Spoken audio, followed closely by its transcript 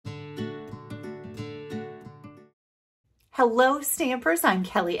Hello Stampers, I'm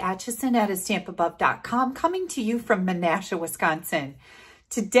Kelly Acheson at AStampAbove.com, coming to you from Menasha, Wisconsin.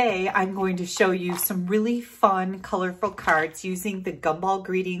 Today I'm going to show you some really fun, colorful cards using the Gumball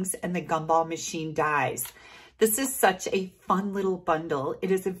greetings and the Gumball machine dies. This is such a fun little bundle.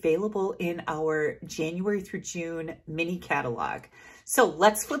 It is available in our January through June mini catalog. So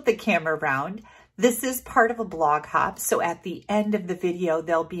let's flip the camera around. This is part of a blog hop, so at the end of the video,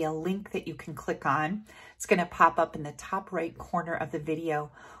 there'll be a link that you can click on. It's going to pop up in the top right corner of the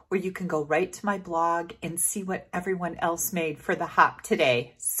video where you can go right to my blog and see what everyone else made for the hop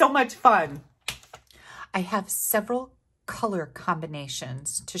today. So much fun. I have several color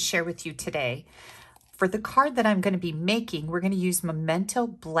combinations to share with you today. For the card that I'm going to be making, we're going to use Memento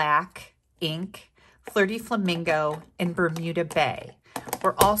Black ink, Flirty Flamingo, and Bermuda Bay.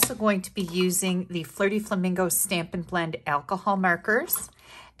 We're also going to be using the Flirty Flamingo Stamp and Blend alcohol markers,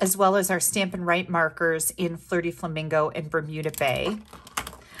 as well as our Stamp and Write markers in Flirty Flamingo and Bermuda Bay.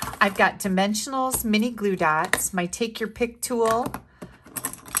 I've got dimensionals, mini glue dots, my Take Your Pick tool,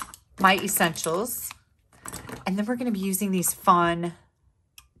 my essentials, and then we're going to be using these fun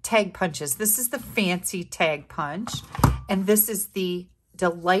tag punches. This is the fancy tag punch, and this is the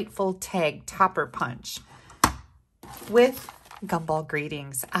delightful tag topper punch with Gumball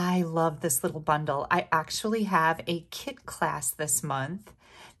greetings. I love this little bundle. I actually have a kit class this month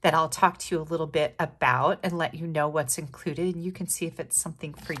that I'll talk to you a little bit about and let you know what's included, and you can see if it's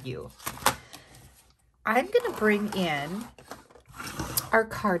something for you. I'm going to bring in our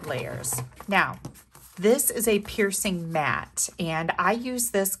card layers. Now, this is a piercing mat, and I use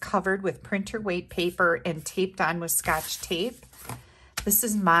this covered with printer weight paper and taped on with Scotch tape. This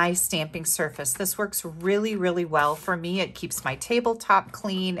is my stamping surface. This works really, really well for me. It keeps my tabletop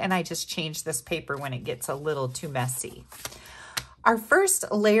clean, and I just change this paper when it gets a little too messy. Our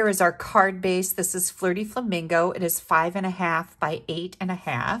first layer is our card base. This is Flirty Flamingo. It is 5.5 by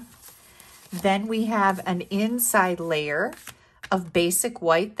 8.5. Then we have an inside layer of basic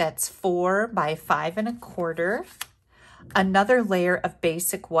white that's 4 by 5.25. Another layer of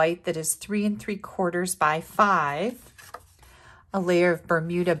basic white that is 3 3/4 by 5. A layer of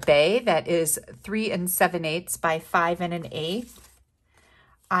Bermuda Bay that is 3 7/8 by 5 1/8.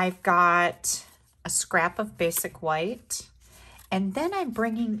 I've got a scrap of basic white. And then I'm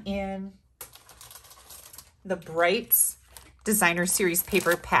bringing in the Brights Designer Series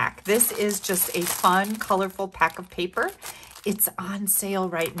paper pack. This is just a fun, colorful pack of paper. It's on sale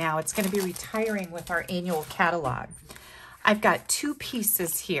right now. It's going to be retiring with our annual catalog. I've got 2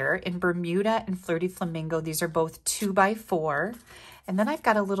 pieces here in Bermuda and Flirty Flamingo. These are both 2 by 4. And then I've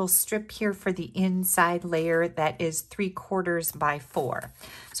got a little strip here for the inside layer that is 3/4 by 4.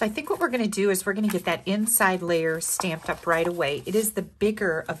 So I think what we're going to do is we're going to get that inside layer stamped up right away. It is the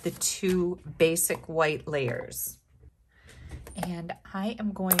bigger of the 2 basic white layers. And I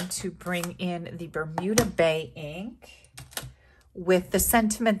am going to bring in the Bermuda Bay ink with the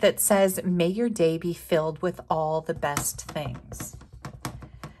sentiment that says, "May your day be filled with all the best things."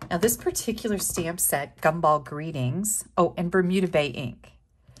 Now this particular stamp set, Gumball Greetings, and Bermuda Bay ink,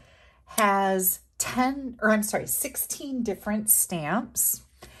 has 16 different stamps,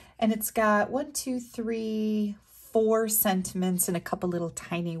 and it's got 4 sentiments and a couple little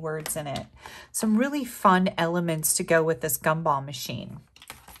tiny words in it. Some really fun elements to go with this Gumball machine.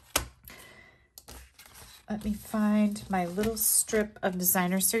 Let me find my little strip of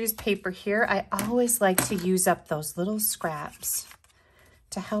Designer Series paper here. I always like to use up those little scraps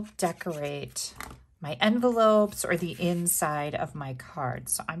to help decorate my envelopes or the inside of my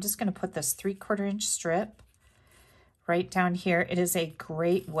cards. So I'm just going to put this 3/4 inch strip right down here. It is a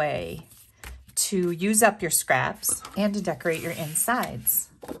great way to use up your scraps and to decorate your insides.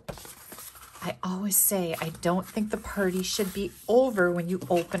 I always say I don't think the party should be over when you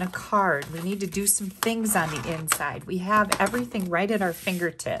open a card. We need to do some things on the inside. We have everything right at our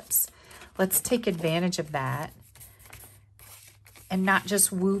fingertips. Let's take advantage of that and not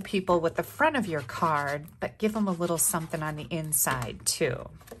just woo people with the front of your card, but give them a little something on the inside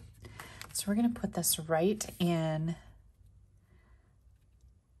too. So we're going to put this right in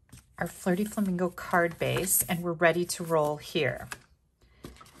our Flirty Flamingo card base, and we're ready to roll here.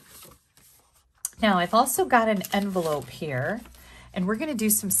 Now, I've also got an envelope here, and we're going to do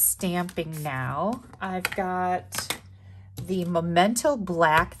some stamping now. I've got the Memento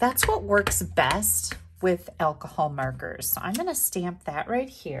Black. That's what works best with alcohol markers. So I'm going to stamp that right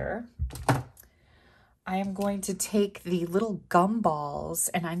here. I am going to take the little gumballs,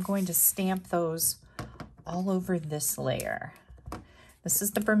 and I'm going to stamp those all over this layer. This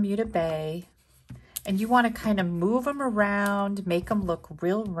is the Bermuda Bay. And you want to kind of move them around, make them look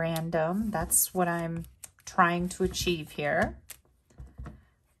real random. That's what I'm trying to achieve here.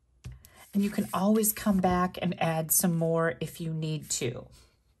 And you can always come back and add some more if you need to.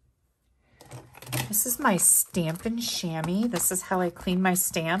 This is my Stampin' Chamois. This is how I clean my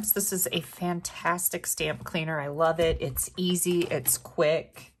stamps. This is a fantastic stamp cleaner. I love it. It's easy, it's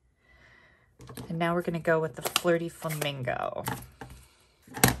quick. And now we're gonna go with the Flirty Flamingo.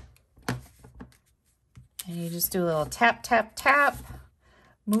 And you just do a little tap, tap, tap.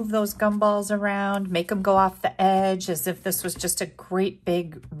 Move those gumballs around, make them go off the edge as if this was just a great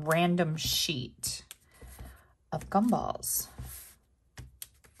big random sheet of gumballs.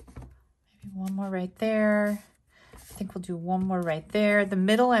 Maybe one more right there. I think we'll do one more right there. The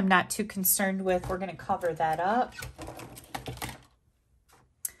middle I'm not too concerned with. We're going to cover that up.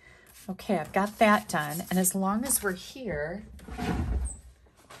 Okay, I've got that done. And as long as we're here,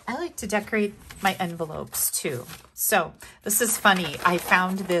 I like to decorate my envelopes too. So this is funny. I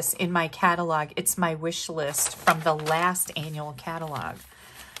found this in my catalog. It's my wish list from the last annual catalog.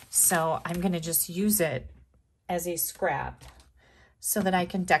 So I'm going to just use it as a scrap so that I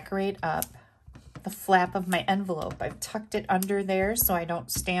can decorate up the flap of my envelope. I've tucked it under there so I don't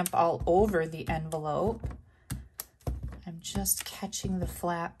stamp all over the envelope. I'm just catching the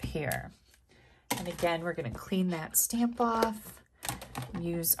flap here. And again, we're going to clean that stamp off.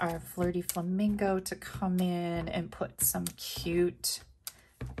 Use our Flirty Flamingo to come in and put some cute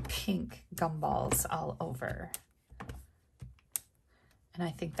pink gumballs all over. And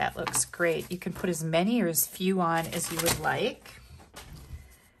I think that looks great. You can put as many or as few on as you would like.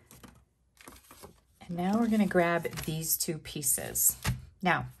 And now we're going to grab these two pieces.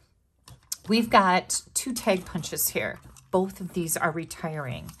 Now, we've got two tag punches here. Both of these are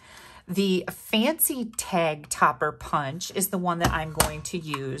retiring. The fancy tag topper punch is the one that I'm going to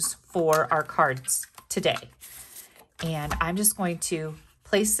use for our cards today. And I'm just going to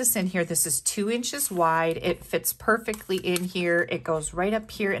place this in here. This is 2 inches wide. It fits perfectly in here. It goes right up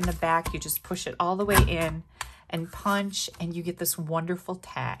here in the back. You just push it all the way in and punch, and you get this wonderful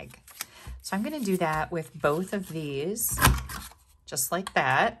tag. So I'm going to do that with both of these, just like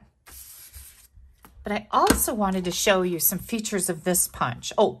that. But I also wanted to show you some features of this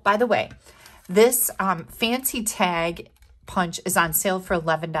punch. Oh, by the way, this fancy tag punch is on sale for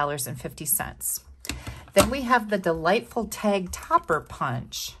 $11.50. Then we have the delightful tag topper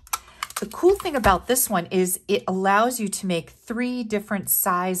punch. The cool thing about this one is it allows you to make 3 different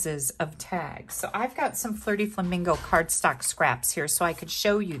sizes of tags. So I've got some Flirty Flamingo cardstock scraps here so I could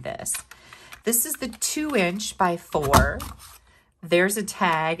show you this. This is the 2-inch by 4. There's a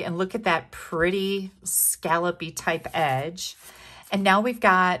tag, and look at that pretty scallopy type edge. And now we've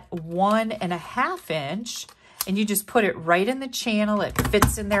got 1.5 inch, and you just put it right in the channel. It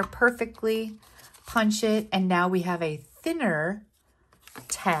fits in there perfectly. Punch it, and now we have a thinner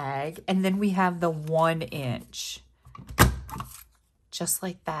tag, and then we have the 1 inch, just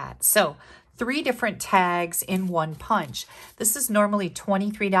like that. So 3 different tags in one punch. This is normally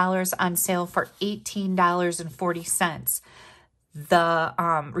 $23 on sale for $18.40. The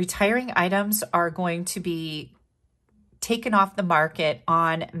retiring items are going to be taken off the market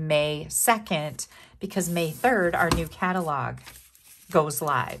on May 2nd because May 3rd, our new catalog goes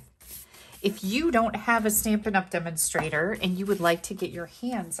live. If you don't have a Stampin' Up! Demonstrator and you would like to get your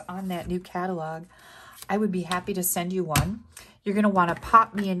hands on that new catalog, I would be happy to send you one. You're going to want to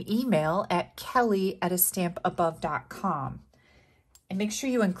pop me an email at kelly@AStampAbove.com and make sure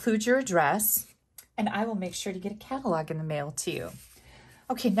you include your address, and I will make sure to get a catalog in the mail to you.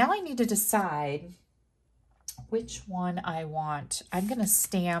 Okay, now I need to decide which one I want. I'm going to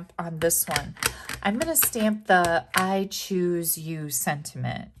stamp on this one. I'm going to stamp the I Choose You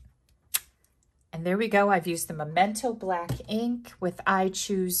sentiment. And there we go. I've used the Memento black ink with I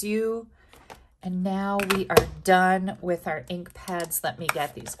Choose You. And now we are done with our ink pads. Let me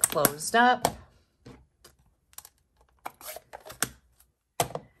get these closed up.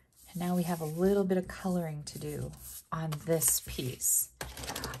 And now we have a little bit of coloring to do on this piece.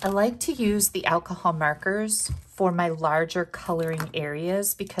 I like to use the alcohol markers for my larger coloring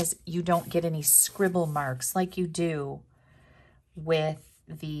areas because you don't get any scribble marks like you do with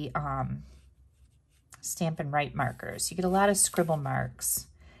the Stampin' Write markers. You get a lot of scribble marks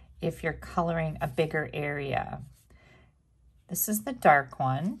if you're coloring a bigger area. This is the dark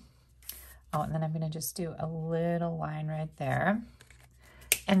one. Oh, and then I'm going to just do a little line right there.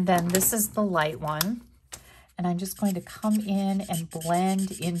 And then this is the light one. And I'm just going to come in and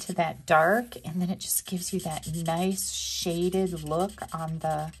blend into that dark, and then it just gives you that nice shaded look on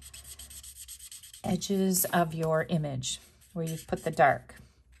the edges of your image where you've put the dark.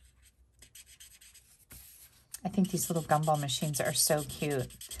 I think these little gumball machines are so cute.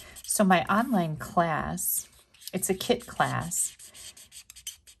 So my online class, it's a kit class.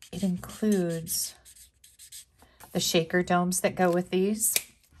 It includes the shaker domes that go with these,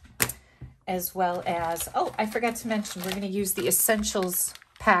 as well as, oh, I forgot to mention, we're going to use the Essentials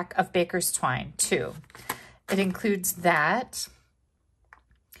pack of Baker's Twine too. It includes that.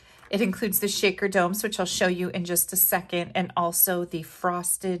 It includes the shaker domes, which I'll show you in just a second, and also the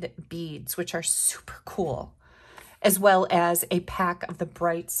frosted beads, which are super cool, as well as a pack of the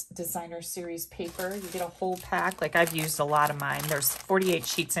Brights Designer Series paper. You get a whole pack. Like, I've used a lot of mine. There's 48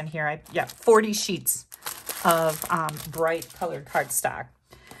 sheets in here. 40 sheets of bright colored cardstock.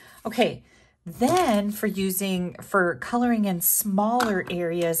 Okay, then for coloring in smaller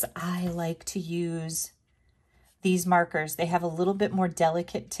areas, I like to use these markers. They have a little bit more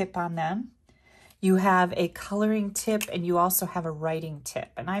delicate tip on them. You have a coloring tip and you also have a writing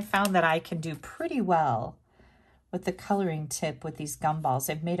tip. And I found that I can do pretty well with the coloring tip with these gumballs.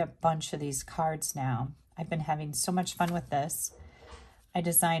 I've made a bunch of these cards now. I've been having so much fun with this. I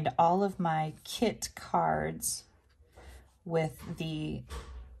designed all of my kit cards with the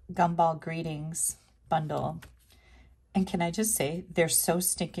Gumball Greetings bundle. And can I just say, they're so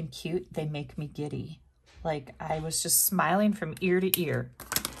stinking cute, they make me giddy. Like, I was just smiling from ear to ear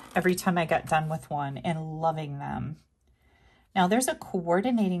every time I got done with one and loving them. Now, there's a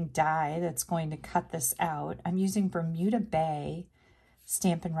coordinating die that's going to cut this out. I'm using Bermuda Bay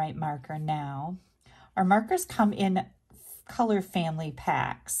Stampin' Write marker now. Our markers come in color family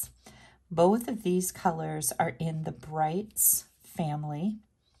packs. Both of these colors are in the Brights family.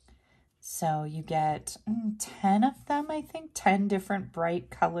 So you get 10 of them, I think, 10 different bright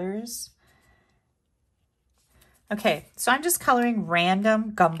colors. Okay, so I'm just coloring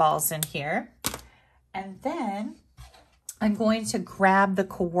random gumballs in here. And then I'm going to grab the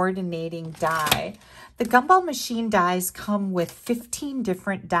coordinating die. The Gumball machine dies come with 15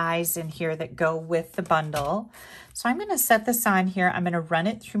 different dies in here that go with the bundle. So I'm going to set this on here. I'm going to run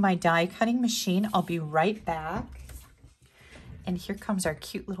it through my die cutting machine. I'll be right back. And here comes our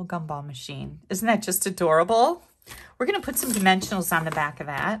cute little gumball machine. Isn't that just adorable? We're going to put some dimensionals on the back of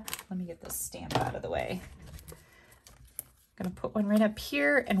that. Let me get this stamp out of the way. I'm going to put one right up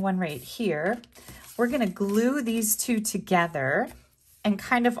here and one right here. We're going to glue these two together and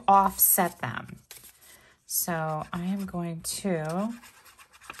kind of offset them. So I am going to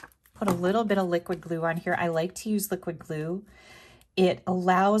put a little bit of liquid glue on here. I like to use liquid glue. It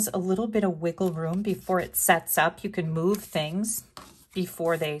allows a little bit of wiggle room before it sets up. You can move things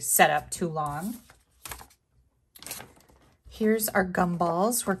before they set up too long. Here's our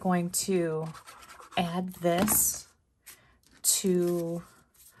gumballs. We're going to add this to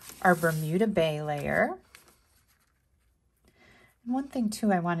our Bermuda Bay layer. And one thing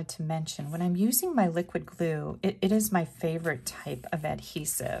too I wanted to mention, when I'm using my liquid glue, it is my favorite type of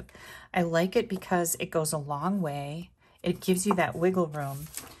adhesive. I like it because it goes a long way. It gives you that wiggle room.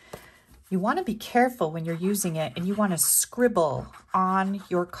 You want to be careful when you're using it and you want to scribble on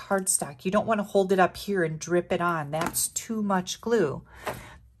your cardstock. You don't want to hold it up here and drip it on. That's too much glue.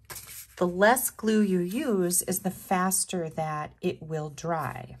 The less glue you use is the faster that it will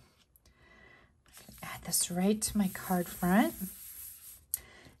dry. Add this right to my card front.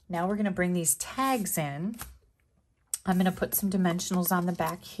 Now we're going to bring these tags in. I'm going to put some dimensionals on the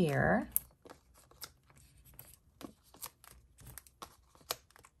back here.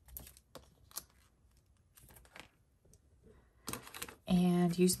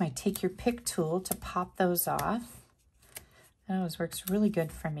 And use my Take Your Pick tool to pop those off. That always works really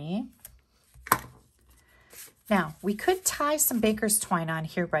good for me. Now, we could tie some baker's twine on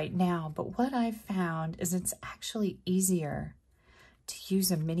here right now, but what I've found is it's actually easier to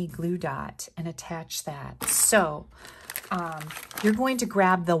use a mini glue dot and attach that. So you're going to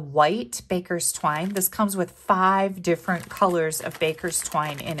grab the white baker's twine. This comes with 5 different colors of baker's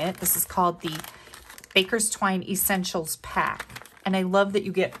twine in it. This is called the Baker's Twine Essentials Pack. And I love that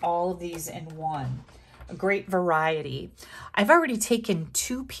you get all of these in one. A great variety. I've already taken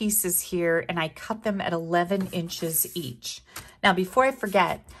 2 pieces here and I cut them at 11 inches each. Now, before I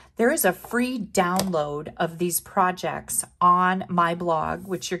forget, there is a free download of these projects on my blog,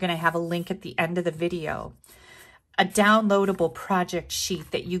 which you're going to have a link at the end of the video. A downloadable project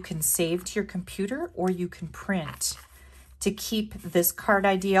sheet that you can save to your computer or you can print to keep this card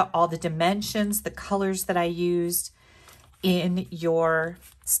idea, all the dimensions, the colors that I used in your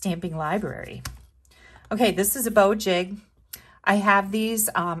stamping library. Okay, this is a bow jig. I have these.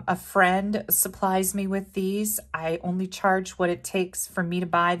 A friend supplies me with these. I only charge what it takes for me to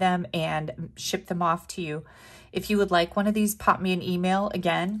buy them and ship them off to you. If you would like one of these, pop me an email.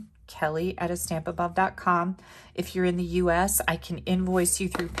 Again, kelly@AStampAbove.com. If you're in the US, I can invoice you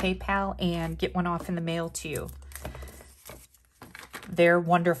through PayPal and get one off in the mail to you. They're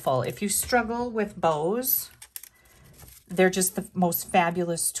wonderful. If you struggle with bows, they're just the most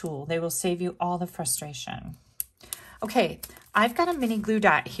fabulous tool. They will save you all the frustration. Okay, I've got a mini glue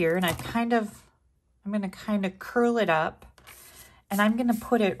dot here, and I'm going to kind of curl it up, and I'm going to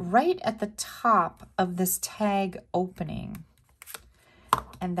put it right at the top of this tag opening.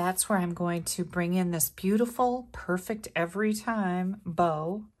 And that's where I'm going to bring in this beautiful, perfect every time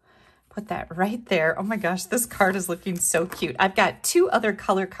bow. Put that right there. Oh my gosh, this card is looking so cute. I've got 2 other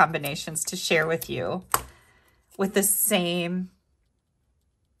color combinations to share with you with the same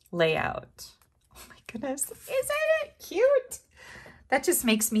layout. Oh my goodness, isn't it cute? That just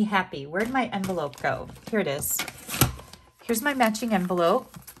makes me happy. Where'd my envelope go? Here it is. Here's my matching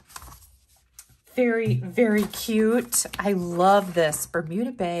envelope. Very, very cute. I love this.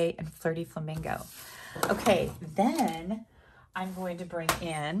 Bermuda Bay and Flirty Flamingo. Okay, then I'm going to bring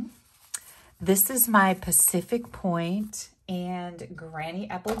in, this is my Pacific Point and Granny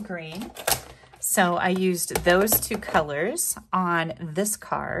Apple Green. So I used those 2 colors on this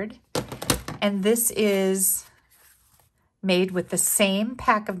card. And this is made with the same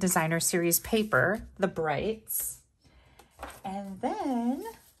pack of Designer Series paper, the Brights. And then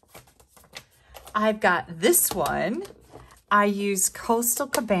I've got this one. I use Coastal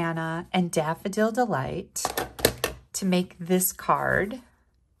Cabana and Daffodil Delight to make this card.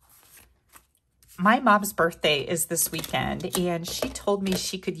 My mom's birthday is this weekend, and she told me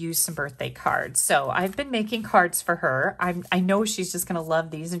she could use some birthday cards. So I've been making cards for her. I know she's just going to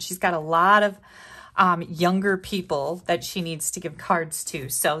love these, and she's got a lot of younger people that she needs to give cards to.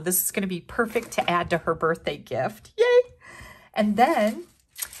 So this is going to be perfect to add to her birthday gift. Yay! And then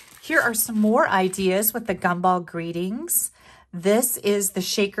here are some more ideas with the Gumball greetings. This is the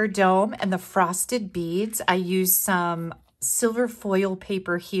shaker dome and the frosted beads. I use some silver foil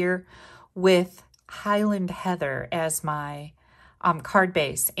paper here with Highland Heather as my card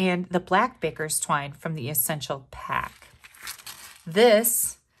base, and the black baker's twine from the Essential Pack.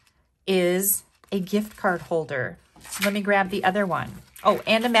 This is a gift card holder. So let me grab the other one. Oh,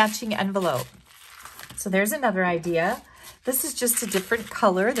 and a matching envelope. So there's another idea. This is just a different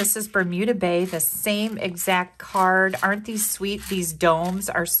color. This is Bermuda Bay, the same exact card. Aren't these sweet? These domes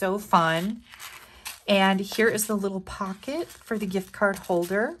are so fun. And here is the little pocket for the gift card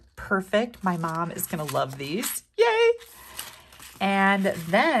holder. Perfect. My mom is going to love these. Yay! And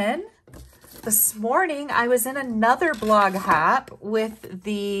then this morning I was in another blog hop with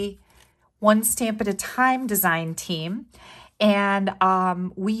the One Stamp at a Time design team, and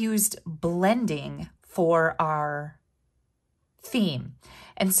we used blending for our theme.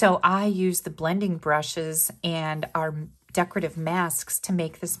 And so I used the blending brushes and our decorative masks to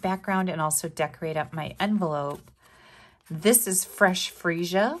make this background and also decorate up my envelope. This is Fresh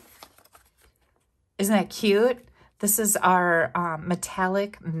Freesia. Isn't that cute? This is our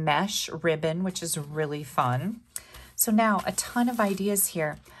metallic mesh ribbon, which is really fun. So now a ton of ideas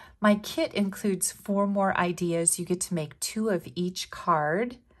here. My kit includes 4 more ideas. You get to make 2 of each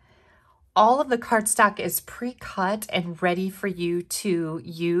card. All of the cardstock is pre-cut and ready for you to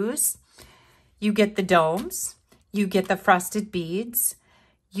use. You get the domes, you get the frosted beads,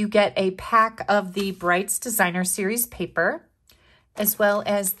 you get a pack of the Brights Designer Series paper, as well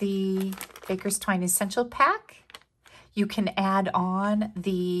as the Baker's Twine Essential Pack. You can add on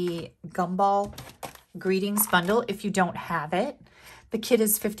the Gumball Greetings Bundle if you don't have it. The kit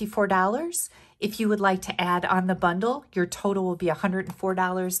is $54. If you would like to add on the bundle, your total will be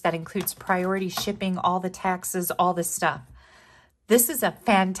 $104. That includes priority shipping, all the taxes, all the stuff. This is a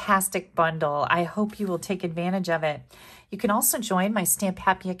fantastic bundle. I hope you will take advantage of it. You can also join my Stamp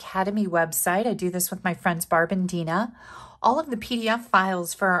Happy Academy website. I do this with my friends Barb and Dina. All of the PDF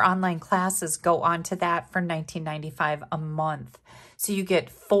files for our online classes go onto that for $19.95 a month. So you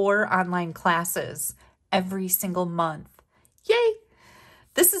get 4 online classes every single month. Yay!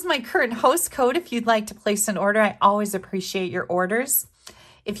 This is my current host code if you'd like to place an order. I always appreciate your orders.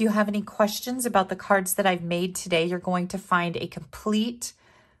 If you have any questions about the cards that I've made today, you're going to find a complete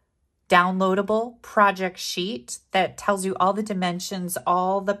downloadable project sheet that tells you all the dimensions,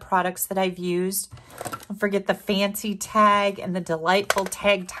 all the products that I've used. Don't forget the fancy tag and the delightful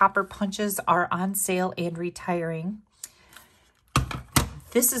tag topper punches are on sale and retiring.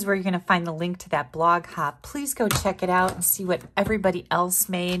 This is where you're going to find the link to that blog hop. Please go check it out and see what everybody else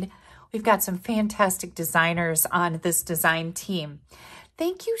made. We've got some fantastic designers on this design team.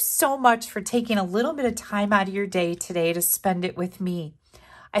 Thank you so much for taking a little bit of time out of your day today to spend it with me.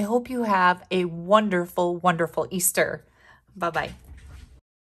 I hope you have a wonderful, wonderful Easter. Bye-bye.